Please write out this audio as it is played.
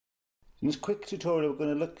In this quick tutorial, we're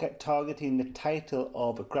going to look at targeting the title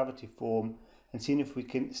of a gravity form and seeing if we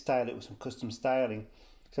can style it with some custom styling.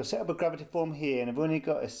 So I've set up a gravity form here and I've only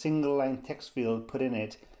got a single line text field put in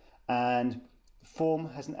it, and the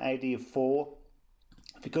form has an ID of 4.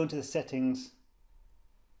 If you go into the settings,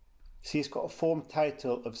 see it's got a form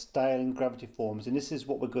title of styling gravity forms, and this is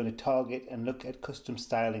what we're going to target and look at custom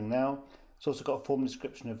styling now. It's also got a form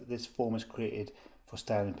description of this form is created for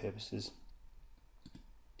styling purposes.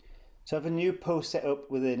 So I have a new post set up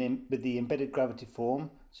with the embedded gravity form,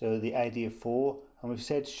 so the ID of 4, and we've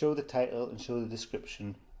said show the title and show the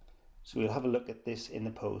description. So we'll have a look at this in the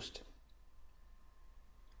post.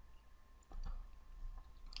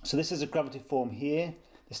 So this is a gravity form here.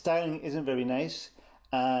 The styling isn't very nice,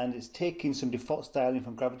 and it's taking some default styling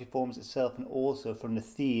from gravity forms itself and also from the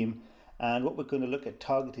theme, and what we're going to look at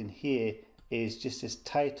targeting here is just this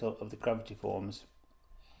title of the gravity forms.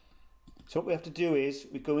 So what we have to do is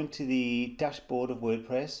we go into the dashboard of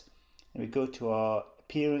WordPress and we go to our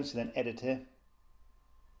appearance and then editor,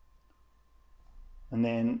 and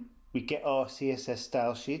then we get our CSS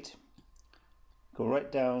style sheet, go right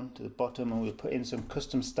down to the bottom, and we'll put in some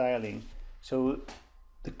custom styling. So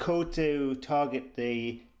the code to target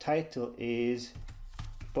the title is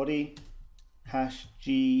body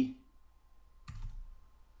 #g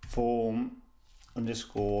form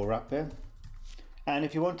underscore wrapper. And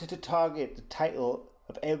if you wanted to target the title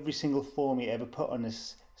of every single form you ever put on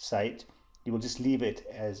this site, you will just leave it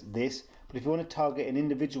as this. But if you want to target an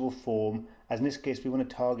individual form, as in this case we want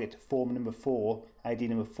to target form number 4, ID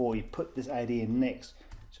number 4, you put this ID in next.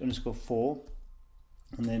 So underscore 4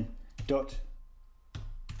 and then dot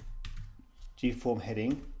gform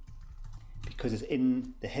heading, because it's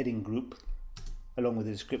in the heading group along with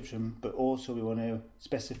the description, but also we want to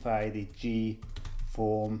specify the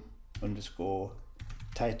gform underscore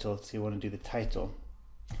title, so you want to do the title.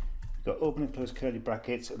 We've got open and close curly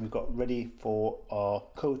brackets, and we've got ready for our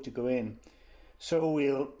code to go in. So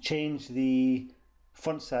we'll change the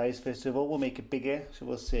font size. First of all, we'll make it bigger, so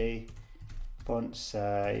we'll say font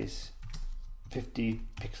size 50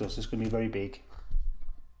 pixels. It's going to be very big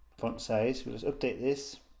font size. We'll just update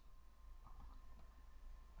this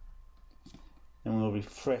and we'll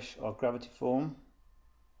refresh our gravity form.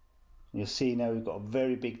 You'll see now we've got a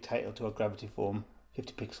very big title to our gravity form,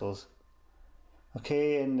 50 pixels.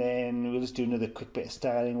 Okay, and then we'll just do another quick bit of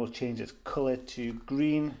styling. We'll change its color to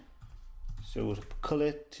green. So we'll put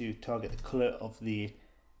color to target the color of the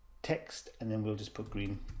text, and then we'll just put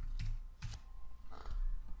green.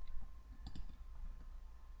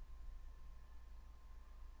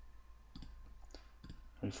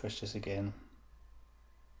 Refresh this again.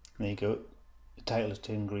 There you go. The title is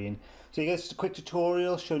turned green. So you get just a quick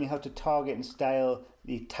tutorial showing you how to target and style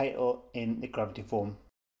the title in the gravity form.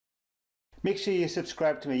 Make sure you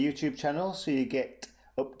subscribe to my YouTube channel so you get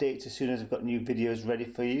updates as soon as I've got new videos ready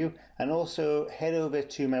for you, and also head over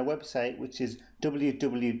to my website, which is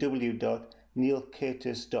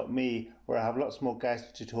www.neilcurtis.me, where I have lots more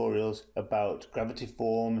guided tutorials about gravity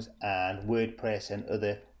forms and WordPress and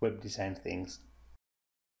other web design things.